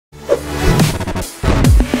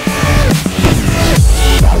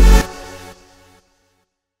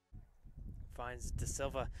finds De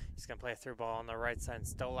Silva. He's going to play a through ball on the right side. And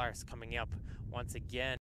Stolar's coming up once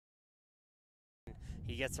again.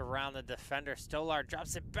 He gets around the defender. Stolar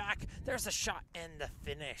drops it back. There's a shot and the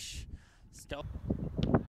finish.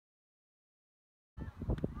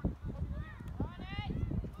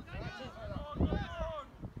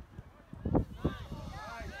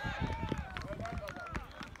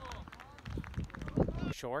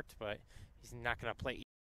 Short, but he's not going to play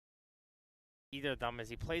either of them as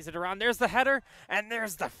he plays it around. There's the header, and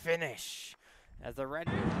there's the finish. As the red...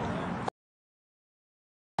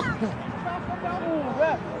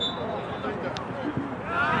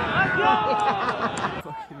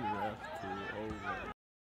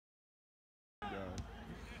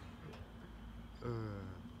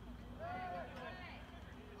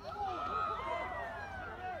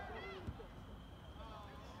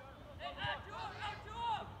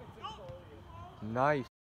 Nice.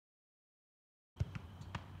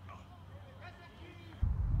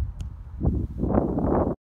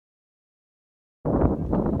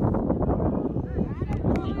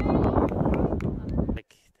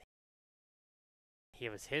 It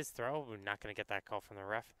was his throw. We're not going to get that call from the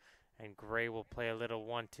ref. And Gray will play a little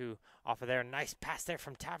 1-2 off of there. Nice pass there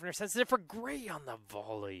from Taverner. Sends it for Gray on the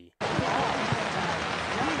volley.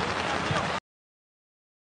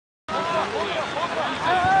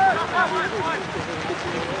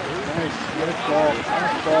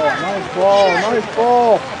 Nice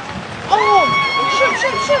ball. Oh! Shoot!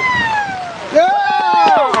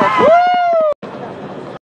 Yeah! Woo!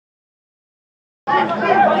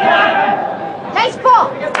 Nice ball!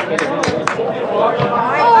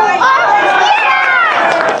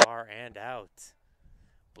 Far and out.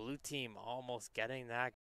 Blue team almost getting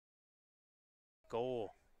that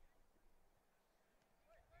goal.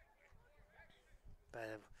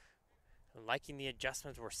 But liking the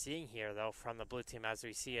adjustments we're seeing here, though, from the blue team as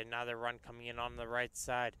we see another run coming in on the right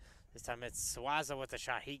side. This time it's Suaza with a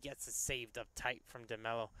shot. He gets it saved up tight from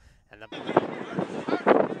DeMello. And the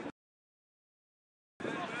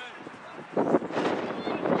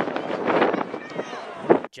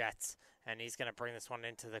Jets. And he's going to bring this one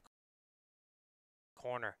into the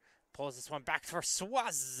corner. Pulls this one back for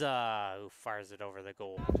Suaza, who fires it over the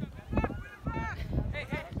goal.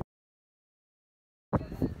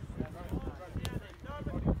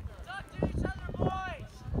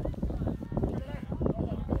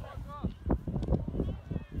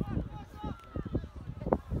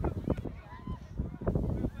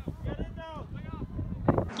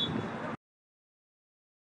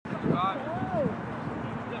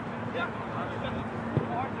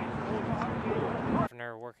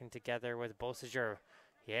 Working together with Bolsiger.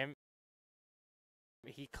 He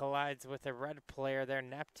collides with a red player there,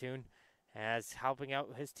 Neptune, as helping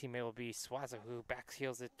out his teammate will be Suaza, who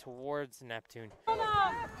backheels it towards Neptune.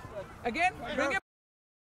 Again, bring it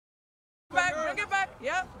back,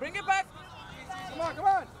 yeah, bring it back. Come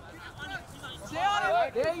on. Stay on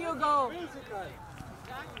it. There you go.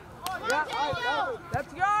 Yeah,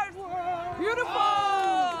 that's yours.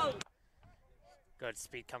 Beautiful. Good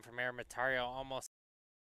speed come from Aaron Matario, almost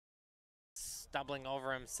stumbling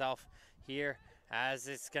over himself here as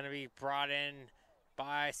it's going to be brought in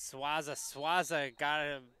by Suaza. Suaza got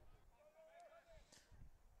him.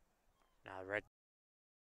 Now the red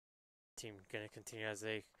team going to continue as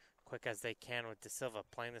quick as they can with De Silva,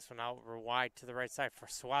 playing this one out wide to the right side for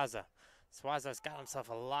Suaza. Suaza's got himself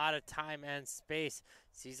a lot of time and space.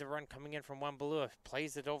 Sees a run coming in from Wembalua,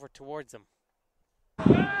 plays it over towards him.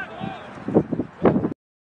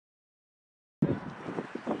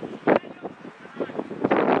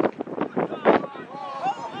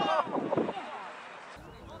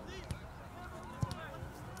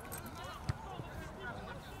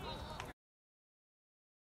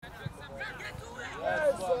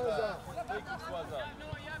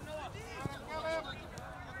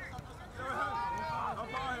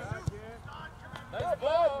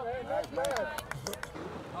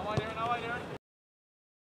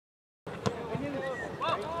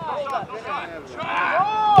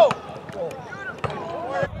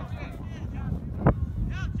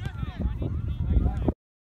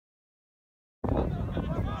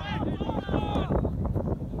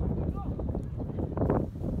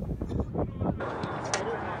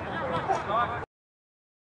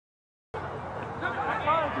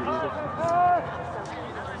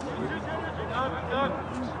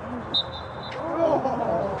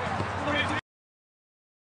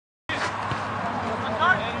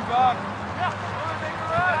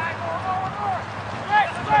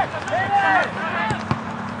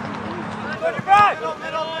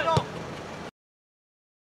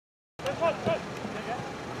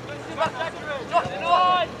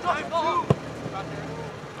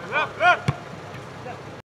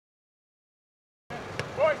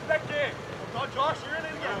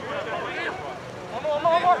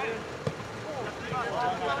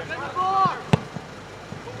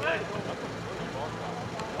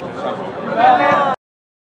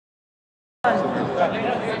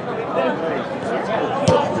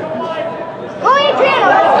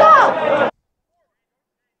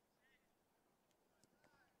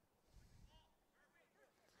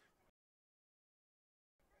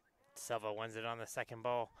 Silva wins it on the second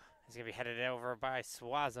ball. He's going to be headed over by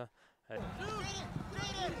Suaza.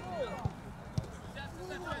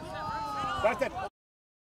 That's it.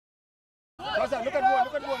 Suaza, look at one.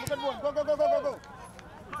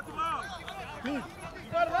 Go. You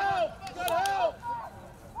got help.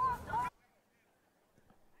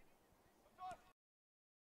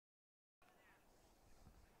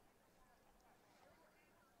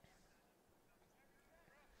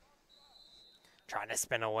 Trying to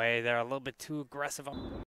spin away. They're a little bit too aggressive. Well,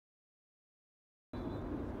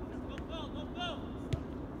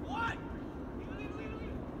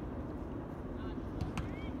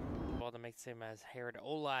 to make the same as Herod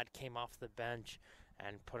Olad came off the bench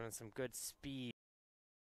and put in some good speed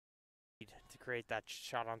to create that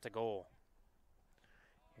shot onto goal.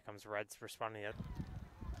 Here comes Reds responding.